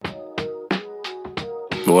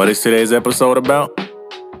What is today's episode about?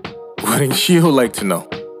 Wouldn't you like to know?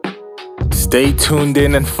 Stay tuned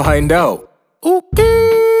in and find out.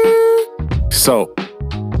 Okay. So,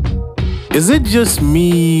 is it just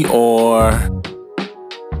me or...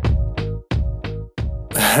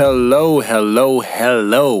 Hello.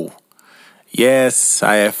 Yes,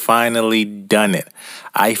 I have finally done it.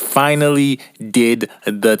 I finally did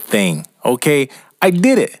the thing. Okay? I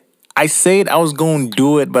did it. I said I was going to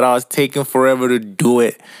do it, but I was taking forever to do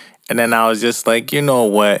it. And then I was just like, you know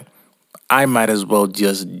what? I might as well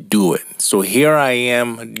just do it. So here I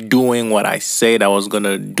am doing what I said I was going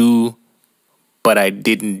to do, but I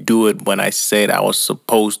didn't do it when I said I was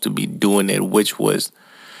supposed to be doing it, which was,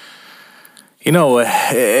 you know what?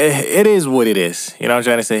 It is what it is. You know what I'm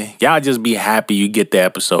trying to say? Y'all just be happy you get the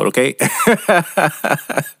episode, okay?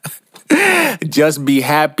 Just be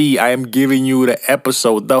happy I am giving you the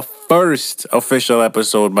episode, the first official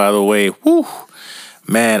episode, by the way. Whew.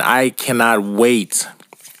 Man, I cannot wait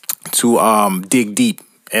to dig deep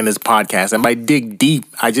in this podcast. And by dig deep,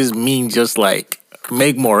 I just mean just like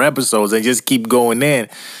make more episodes and just keep going in.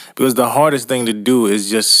 Because the hardest thing to do is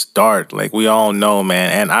just start, like we all know,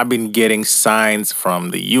 man. And I've been getting signs from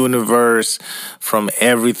the universe, from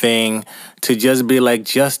everything, to just be like,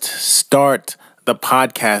 just start the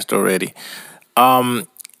podcast already.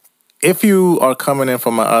 If you are coming in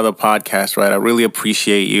from my other podcast, right, I really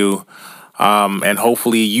appreciate you. And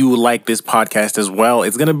hopefully you like this podcast as well.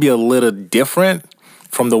 It's going to be a little different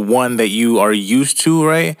from the one that you are used to,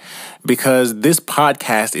 right? Because this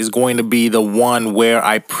podcast is going to be the one where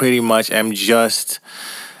I pretty much am just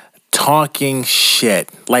talking shit.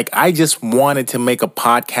 Like, I just wanted to make a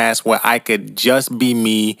podcast where I could just be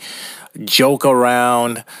me, joke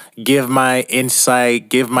around, give my insight,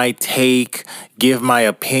 give my take, give my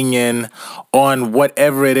opinion on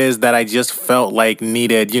whatever it is that I just felt like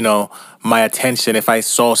needed, my attention. If I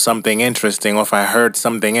saw something interesting, or if I heard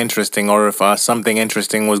something interesting, or if something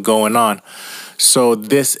interesting was going on. So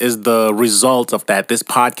this is the result of that. This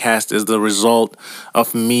podcast is the result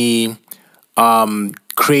of me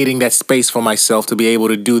creating that space for myself to be able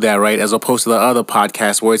to do that, right? As opposed to the other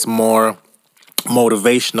podcasts where it's more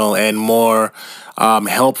motivational and more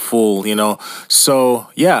helpful, So,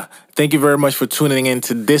 yeah, thank you very much for tuning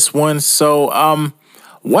into this one. So,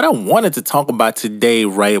 what I wanted to talk about today,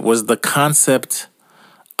 right, was the concept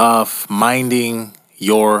of minding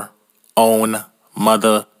your own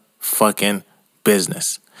motherfucking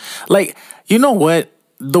business. Like, you know what?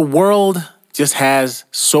 The world just has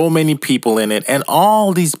so many people in it, and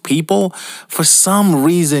all these people, for some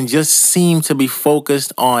reason, just seem to be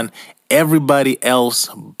focused on everybody else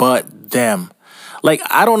but them. Like,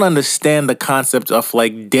 I don't understand the concept of,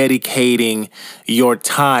 like, dedicating your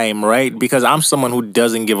time, right? Because I'm someone who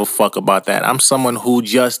doesn't give a fuck about that. I'm someone who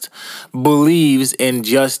just believes in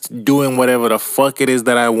just doing whatever the fuck it is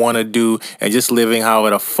that I want to do and just living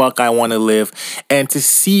however the fuck I want to live. And to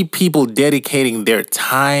see people dedicating their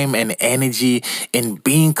time and energy in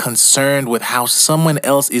being concerned with how someone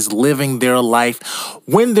else is living their life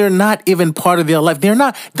when they're not even part of their life. They're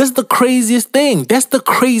not. That's the craziest thing. That's the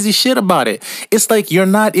crazy shit about it. It's like you're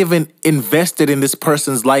not even invested in this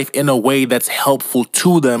person's life in a way that's helpful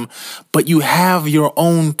to them, but you have your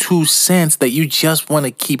own 2 cents that you just want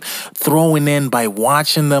to keep throwing in by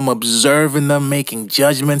watching them, observing them, making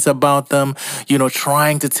judgments about them,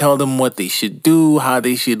 trying to tell them what they should do, how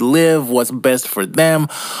they should live, what's best for them,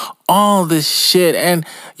 all this shit. And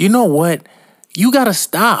you know what? You gotta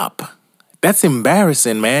stop. That's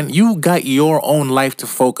embarrassing, man. You got your own life to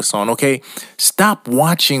focus on, okay? Stop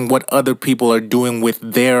watching what other people are doing with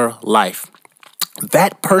their life.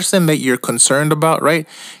 That person that you're concerned about, right,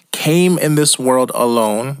 came in this world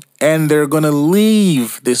alone, and they're going to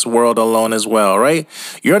leave this world alone as well, right?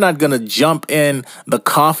 You're not going to jump in the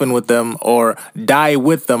coffin with them or die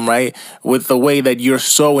with them, right? With the way that you're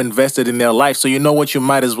so invested in their life. So you know what you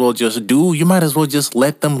might as well just do? You might as well just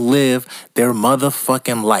let them live their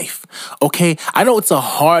motherfucking life, okay? I know it's a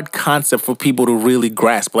hard concept for people to really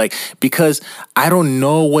grasp, like, because I don't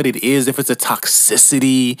know what it is, if it's a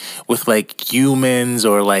toxicity with, like, humans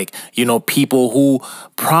or, like, people who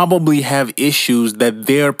probably have issues that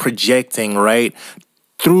they're projecting, right,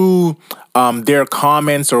 through their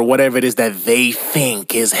comments or whatever it is that they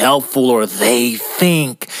think is helpful or they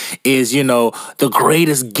think is, the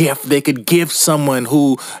greatest gift they could give someone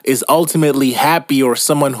who is ultimately happy, or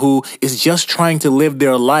someone who is just trying to live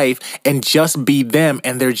their life and just be them,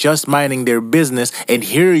 and they're just minding their business. And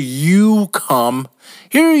here you come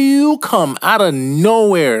out of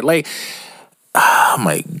nowhere. Like, oh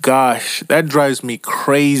my gosh, that drives me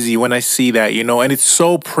crazy when I see that, and it's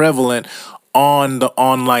so prevalent on the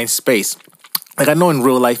online space. like, I know in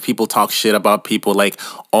real life people talk shit about people like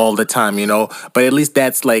all the time, but at least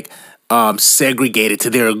that's like segregated to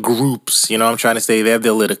their groups. I'm trying to say they have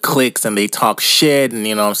their little cliques and they talk shit, and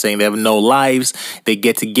I'm saying they have no lives. They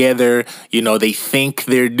get together, they think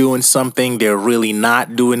they're doing something. They're really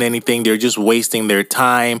not doing anything. They're just wasting their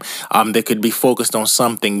time. They could be focused on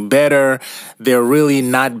something better. They're really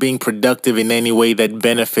not being productive in any way that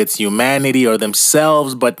benefits humanity or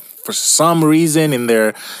themselves, but for some reason in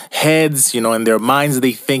their heads, in their minds,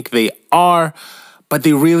 they think they are, but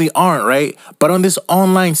they really aren't, right? But on this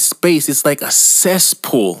online space, it's like a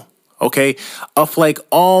cesspool, okay, of like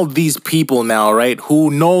all these people now, right, who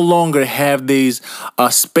no longer have these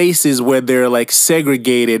spaces where they're like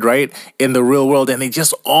segregated, right, in the real world, and they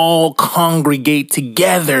just all congregate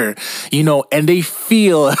together, and they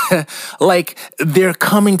feel like they're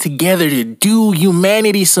coming together to do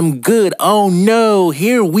humanity some good. Oh no,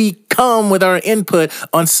 here we come with our input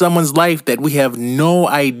on someone's life that we have no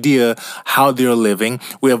idea how they're living.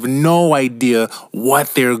 We have no idea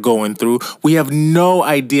what they're going through. We have no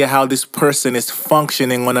idea how this person is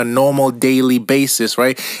functioning on a normal daily basis,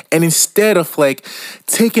 right? And instead of like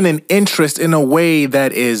taking an interest in a way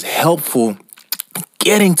that is helpful,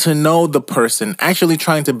 getting to know the person, actually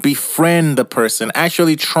trying to befriend the person,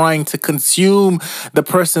 actually trying to consume the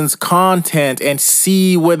person's content and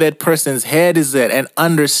see where that person's head is at and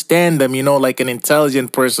understand them, like an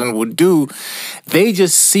intelligent person would do. They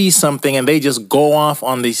just see something and they just go off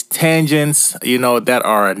on these tangents, that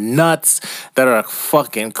are nuts, that are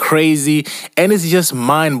fucking crazy. And it's just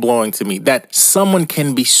mind blowing to me that someone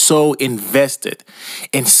can be so invested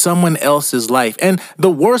in someone else's life. And the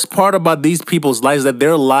worst part about these people's lives is that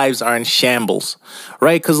their lives are in shambles,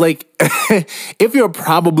 right? Because like, if you're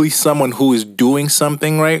probably someone who is doing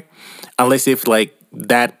something, right? Unless if like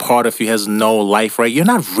that part of you has no life, right? You're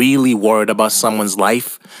not really worried about someone's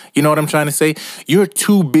life. You know what I'm trying to say? You're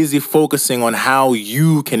too busy focusing on how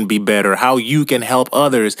you can be better, how you can help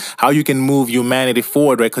others, how you can move humanity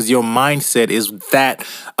forward, right? Because your mindset is that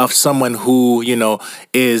of someone who,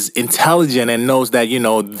 is intelligent and knows that,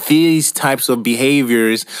 these types of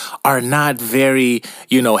behaviors are not very,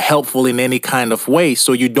 helpful in any kind of way.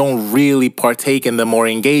 So you don't really partake in them or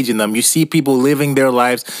engage in them. You see people living their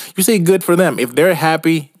lives. You say good for them. If they're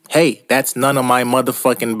happy, hey, that's none of my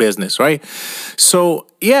motherfucking business, right? So,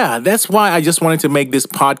 yeah, that's why I just wanted to make this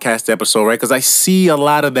podcast episode, right? Because I see a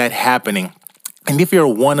lot of that happening. And if you're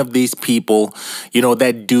one of these people,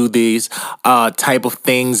 that do these type of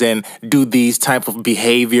things and do these type of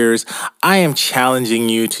behaviors, I am challenging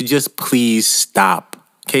you to just please stop.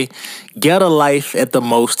 Okay, get a life at the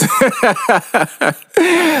most.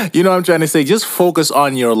 You know what I'm trying to say? Just focus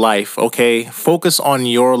on your life, okay? Focus on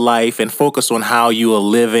your life and focus on how you are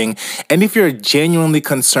living. And if you're genuinely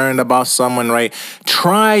concerned about someone, right,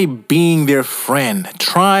 try being their friend.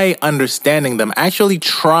 Try understanding them. Actually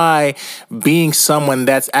try being someone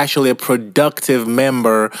that's actually a productive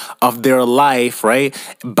member of their life, right?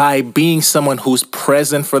 By being someone who's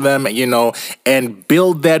present for them, and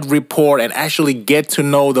build that rapport and actually get to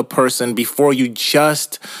know the person before you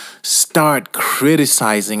just start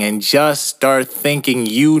criticizing and just start thinking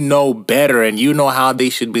you know better and you know how they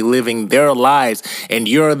should be living their lives and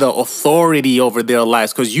you're the authority over their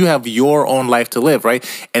lives because you have your own life to live, right?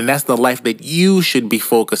 And that's the life that you should be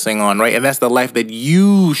focusing on, right? And that's the life that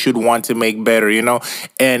you should want to make better,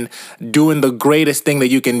 and doing the greatest thing that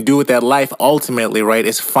you can do with that life ultimately, right,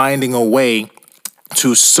 is finding a way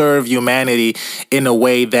to serve humanity in a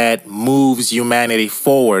way that moves humanity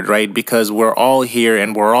forward, right? Because we're all here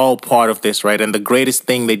and we're all part of this, right? And the greatest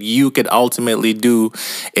thing that you could ultimately do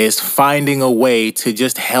is finding a way to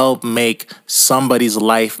just help make somebody's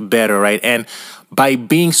life better, right? And by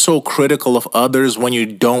being so critical of others when you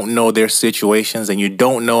don't know their situations and you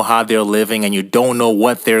don't know how they're living and you don't know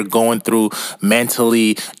what they're going through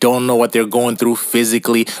mentally, don't know what they're going through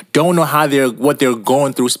physically, don't know what they're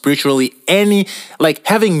going through spiritually,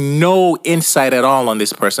 having no insight at all on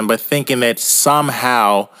this person, but thinking that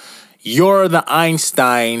somehow you're the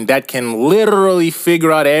Einstein that can literally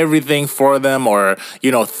figure out everything for them or,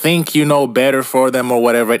 think you know better for them or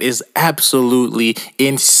whatever. It is absolutely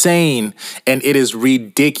insane and it is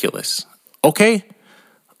ridiculous. Okay?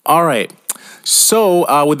 All right.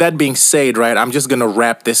 So with that being said, right, I'm just going to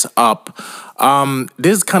wrap this up.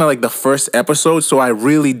 This is kind of like the first episode, so I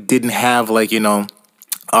really didn't have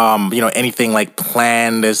anything like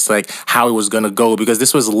planned as like how it was going to go, because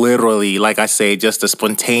this was literally, like I say, just a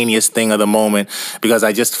spontaneous thing of the moment, because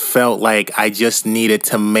I just felt like I just needed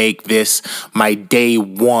to make this my day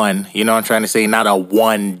one. You know what I'm trying to say? Not a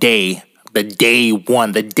one day, the day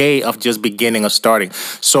one, the day of just beginning of starting.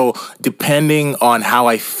 So depending on how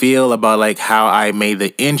I feel about like how I made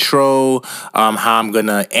the intro, how I'm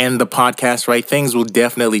gonna end the podcast, right? Things will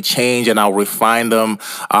definitely change, and I'll refine them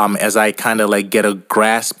as I kind of like get a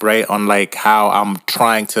grasp, right, on like how I'm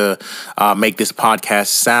trying to make this podcast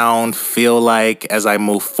sound, feel like as I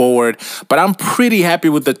move forward. But I'm pretty happy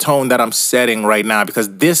with the tone that I'm setting right now,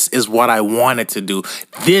 because this is what I wanted to do.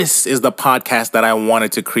 This is the podcast that I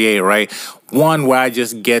wanted to create, right? One where I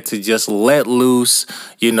just get to just let loose,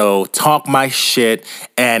 talk my shit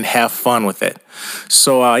and have fun with it.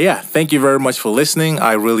 So, thank you very much for listening.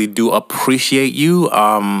 I really do appreciate you.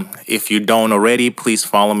 If you don't already, please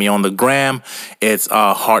follow me on the gram. It's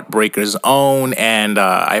Heartbreaker's Own, and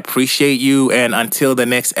I appreciate you. And until the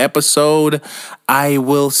next episode, I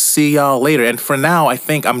will see y'all later. And for now, I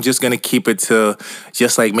think I'm just going to keep it to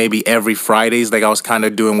just like maybe every Fridays, like I was kind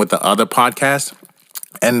of doing with the other podcast.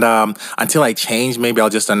 And until I change, maybe I'll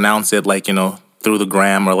just announce it like, through the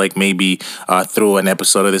gram, or like maybe through an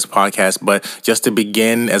episode of this podcast. But just to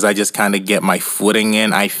begin, as I just kind of get my footing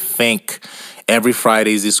in, I think every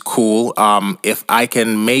Fridays is cool. If I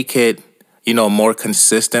can make it, more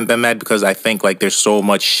consistent than that, because I think like there's so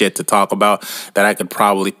much shit to talk about that I could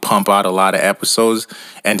probably pump out a lot of episodes.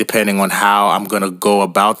 And depending on how I'm going to go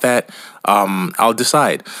about that, I'll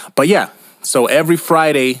decide. But yeah. So every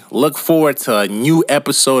Friday, look forward to a new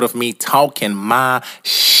episode of me talking my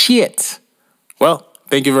shit. Well,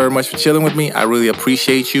 thank you very much for chilling with me. I really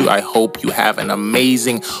appreciate you. I hope you have an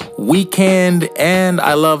amazing weekend, and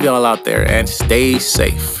I love y'all out there, and stay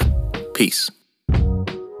safe. Peace.